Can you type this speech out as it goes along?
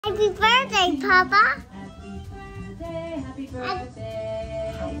Happy birthday, Papa. Happy birthday. Happy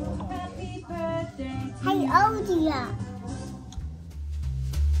birthday. How old are you?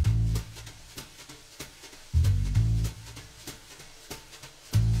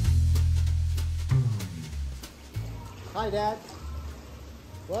 Hi, Dad.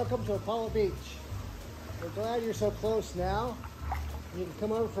 Welcome to Apollo Beach. We're glad you're so close now. You can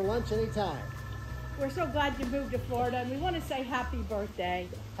come over for lunch anytime. We're so glad you moved to Florida, and we want to say happy birthday.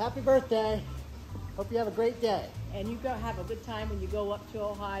 Happy birthday. Come Hope you have a great day. And you go have a good time when you go up to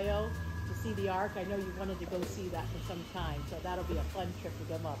Ohio to see the Ark. I know you wanted to go see that for some time, so that'll be a fun trip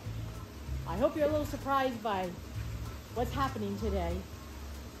to come up. I hope you're a little surprised by what's happening today.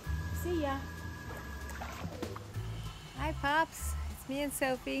 See ya. Hi, Pops. It's me and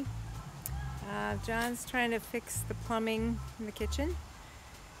Sophie. John's trying to fix the plumbing in the kitchen,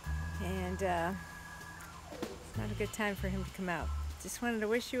 and it's not a good time for him to come out. Just wanted to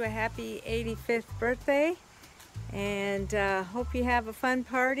wish you a happy 85th birthday, and hope you have a fun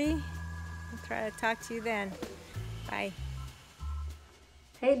party. I'll try to talk to you then. Bye.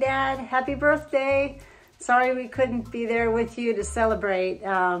 Hey, Dad. Happy birthday. Sorry we couldn't be there with you to celebrate,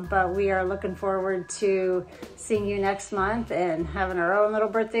 but we are looking forward to seeing you next month and having our own little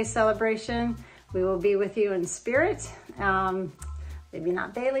birthday celebration. We will be with you in spirit, maybe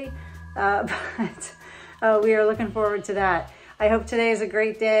not daily, but we are looking forward to that. I hope today is a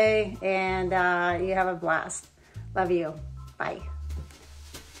great day and you have a blast. Love you. Bye.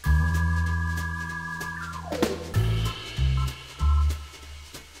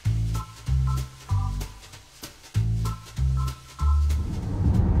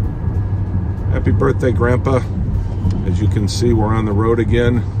 Happy birthday, Grandpa. As you can see, we're on the road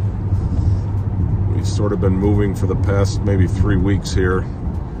again. We've sort of been moving for the past maybe 3 weeks here,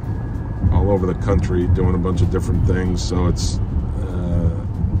 all over the country, doing a bunch of different things. So it's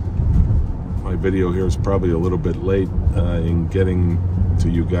my video here is probably a little bit late in getting to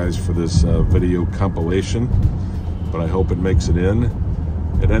you guys for this video compilation, but I hope it makes it in.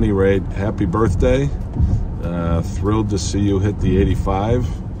 At any rate, happy birthday. Thrilled to see you hit the 85.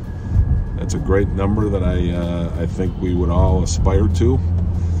 That's a great number that I think we would all aspire to,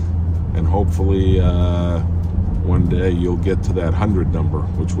 and hopefully one day you'll get to that 100 number,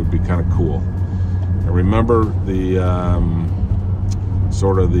 which would be kind of cool. And remember the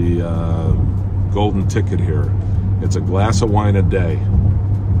sort of the golden ticket here. It's a glass of wine a day,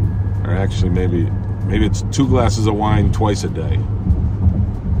 or actually maybe it's 2 glasses of wine twice a day.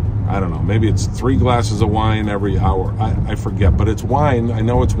 I don't know, maybe it's 3 glasses of wine every hour. I forget, but it's wine. I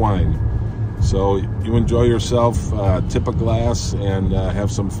know it's wine. So you enjoy yourself, tip a glass, and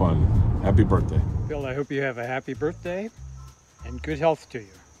have some fun. Happy birthday. Bill, I hope you have a happy birthday and good health to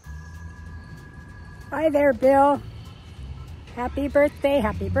you. Hi there, Bill. Happy birthday,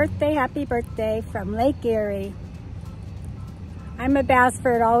 happy birthday, happy birthday from Lake Erie. I'm a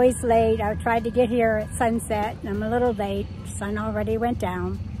Basford, always late. I tried to get here at sunset, and I'm a little late. Sun already went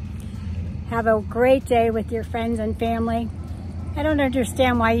down. Have a great day with your friends and family. I don't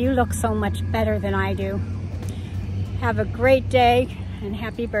understand why you look so much better than I do. Have a great day and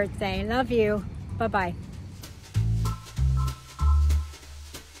happy birthday. Love you. Bye-bye.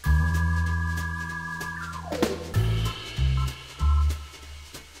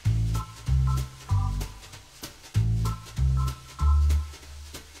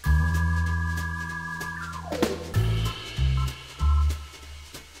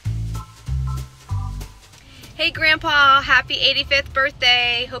 Hey Grandpa, happy 85th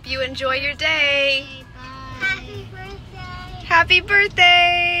birthday. Hope you enjoy your day. Happy birthday. Happy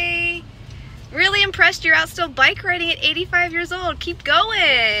birthday. Really impressed you're out still bike riding at 85 years old. Keep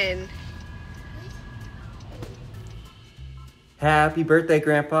going. Happy birthday,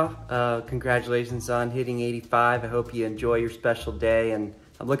 Grandpa. Congratulations on hitting 85. I hope you enjoy your special day, and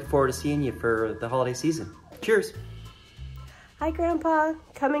I'm looking forward to seeing you for the holiday season. Cheers. Hi, Grandpa.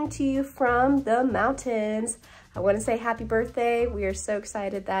 Coming to you from the mountains. I want to say happy birthday. We are so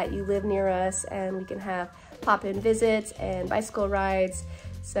excited that you live near us and we can have pop-in visits and bicycle rides.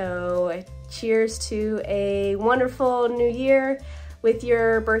 So cheers to a wonderful new year with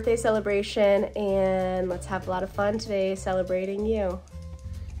your birthday celebration, and let's have a lot of fun today celebrating you.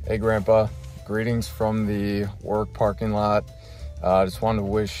 Hey, Grandpa. Greetings from the work parking lot. I just wanted to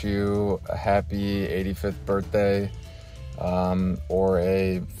wish you a happy 85th birthday. Or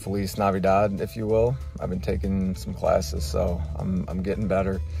a Feliz Navidad, if you will. I've been taking some classes, so I'm getting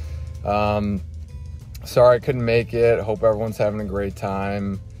better. Sorry I couldn't make it. Hope everyone's having a great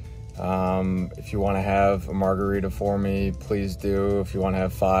time. If you want to have a margarita for me, please do. If you want to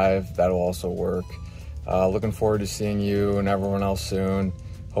have 5, that'll also work. Looking forward to seeing you and everyone else soon.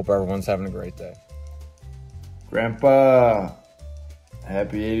 Hope everyone's having a great day. Grandpa,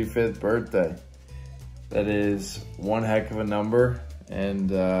 happy 85th birthday. That is one heck of a number, and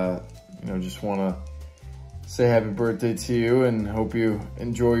just want to say happy birthday to you and hope you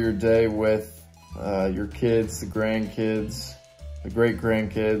enjoy your day with your kids, the grandkids, the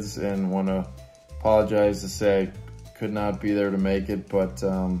great-grandkids, and want to apologize to say I could not be there to make it, but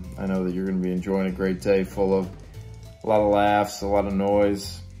I know that you're going to be enjoying a great day full of a lot of laughs, a lot of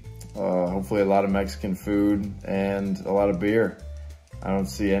noise, hopefully a lot of Mexican food, and a lot of beer. I don't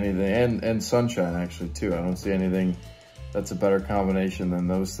see anything, and sunshine actually too. I don't see anything that's a better combination than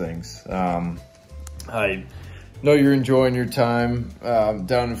those things. I know you're enjoying your time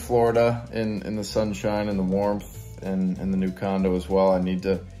down in Florida in the sunshine and the warmth and the new condo as well. I need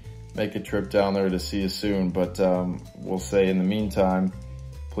to make a trip down there to see you soon, but we'll say in the meantime,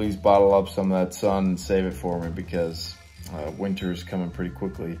 please bottle up some of that sun and save it for me, because winter is coming pretty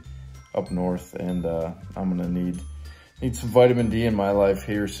quickly up north, and I'm gonna need some vitamin D in my life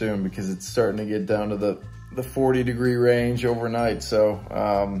here soon, because it's starting to get down to the 40-degree range overnight, so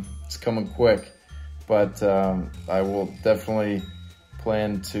it's coming quick. But I will definitely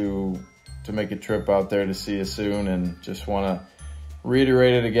plan to make a trip out there to see you soon, and just want to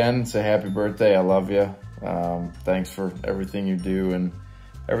reiterate it again, say happy birthday, I love you. Thanks for everything you do and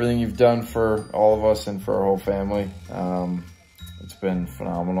everything you've done for all of us and for our whole family. It's been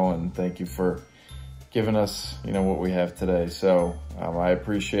phenomenal, and thank you for giving us, what we have today. So I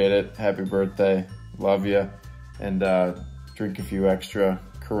appreciate it. Happy birthday, love you, and drink a few extra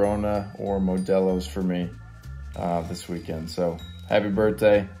Corona or Modelo's for me this weekend. So happy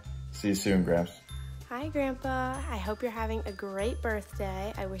birthday. See you soon, Gramps. Hi, Grandpa. I hope you're having a great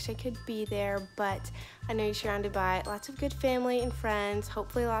birthday. I wish I could be there, but I know you're surrounded by lots of good family and friends,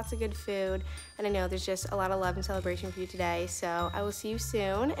 hopefully lots of good food, and I know there's just a lot of love and celebration for you today, so I will see you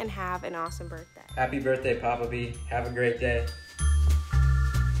soon, and have an awesome birthday. Happy birthday, Papa B. Have a great day.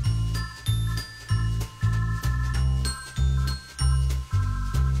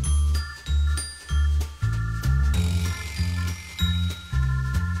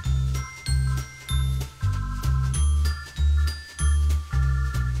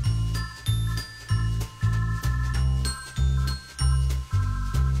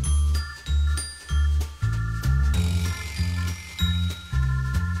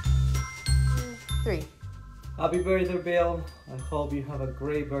 Happy birthday, Bill. I hope you have a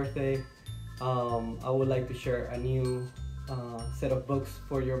great birthday. I would like to share a new set of books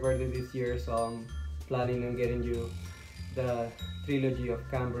for your birthday this year, so I'm planning on getting you the trilogy of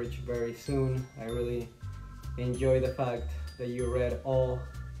Cambridge very soon. I really enjoy the fact that you read all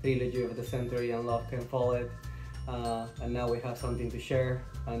trilogy of the century and Love Can Fall It, and now we have something to share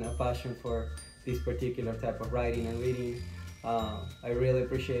and a passion for this particular type of writing and reading. I really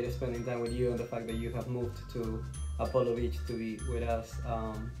appreciate spending time with you, and the fact that you have moved to Apollo Beach to be with us.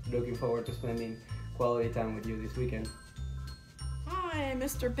 Looking forward to spending quality time with you this weekend. Hi,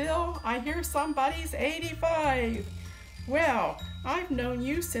 Mr. Bill. I hear somebody's 85. Well, I've known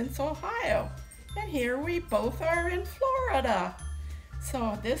you since Ohio, and here we both are in Florida.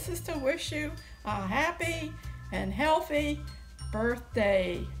 So this is to wish you a happy and healthy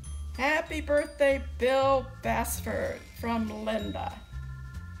birthday. Happy birthday, Bill Basford, from Linda.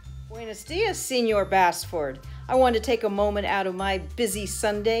 Buenos dias, Senor Basford. I want to take a moment out of my busy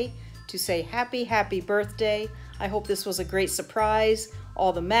Sunday to say happy birthday. I hope this was a great surprise.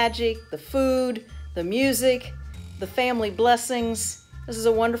 All the magic, the food, the music, the family blessings. This is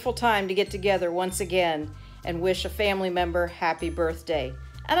a wonderful time to get together once again and wish a family member happy birthday.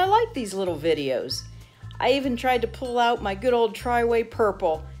 And I like these little videos. I even tried to pull out my good old Tri-Way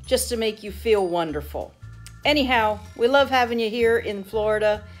Purple just to make you feel wonderful. Anyhow, we love having you here in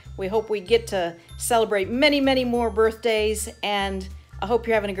Florida. We hope we get to celebrate many, many more birthdays, and I hope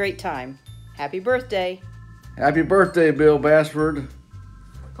you're having a great time. Happy birthday. Happy birthday, Bill Basford.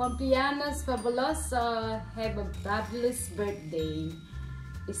 Cumpleaños fabuloso. Have a fabulous birthday,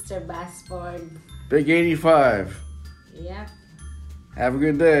 Mr. Basford. Big 85. Yep. Have a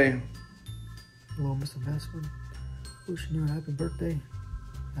good day. Hello, Mr. Basford. Wishing you a happy birthday.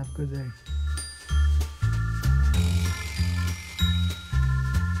 Have a good day.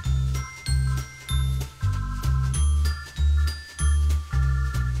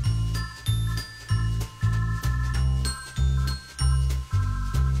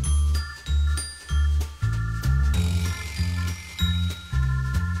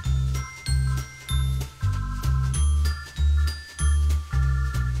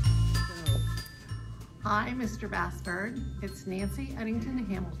 Hi, Mr. Basford. It's Nancy Eddington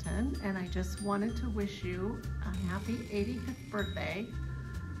Hamilton, and I just wanted to wish you a happy 85th birthday.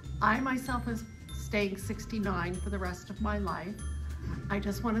 I myself is staying 69 for the rest of my life. I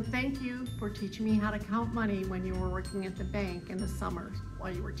just want to thank you for teaching me how to count money when you were working at the bank in the summer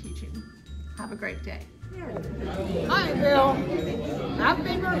while you were teaching. Have a great day. Hi, Bill.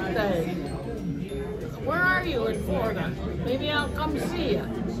 Happy birthday. Where are you in Florida? Maybe I'll come see you.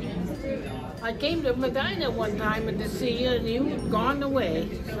 I came to Medina one time to see you, and you had gone away.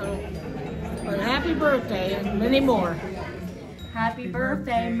 So, but happy birthday and many more. Happy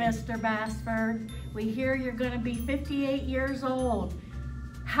birthday, Mr. Basford. We hear you're going to be 58 years old.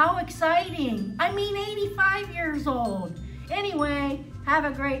 How exciting. I mean 85 years old. Anyway, have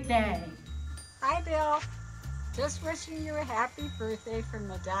a great day. Hi, Bill. Just wishing you a happy birthday from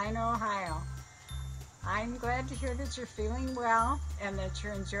Medina, Ohio. I'm glad to hear that you're feeling well and that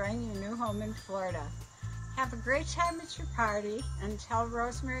you're enjoying your new home in Florida. Have a great time at your party and tell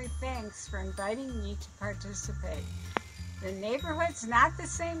Rosemary thanks for inviting me to participate. The neighborhood's not the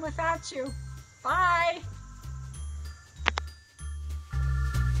same without you. Bye.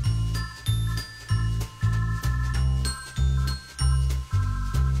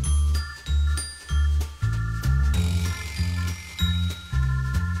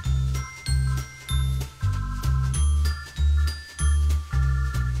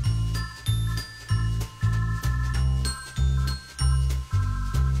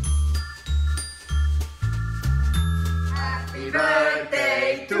 Happy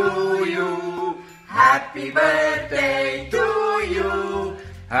birthday to you. Happy birthday to you.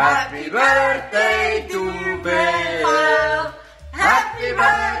 Happy birthday to Bill. Happy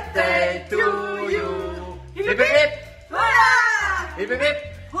birthday to you. Hip hip hip. Hurrah! Hip hip hip.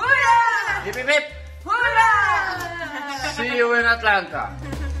 Hurrah! Hip hip hip. Hurrah! See you in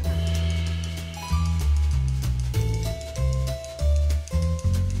Atlanta.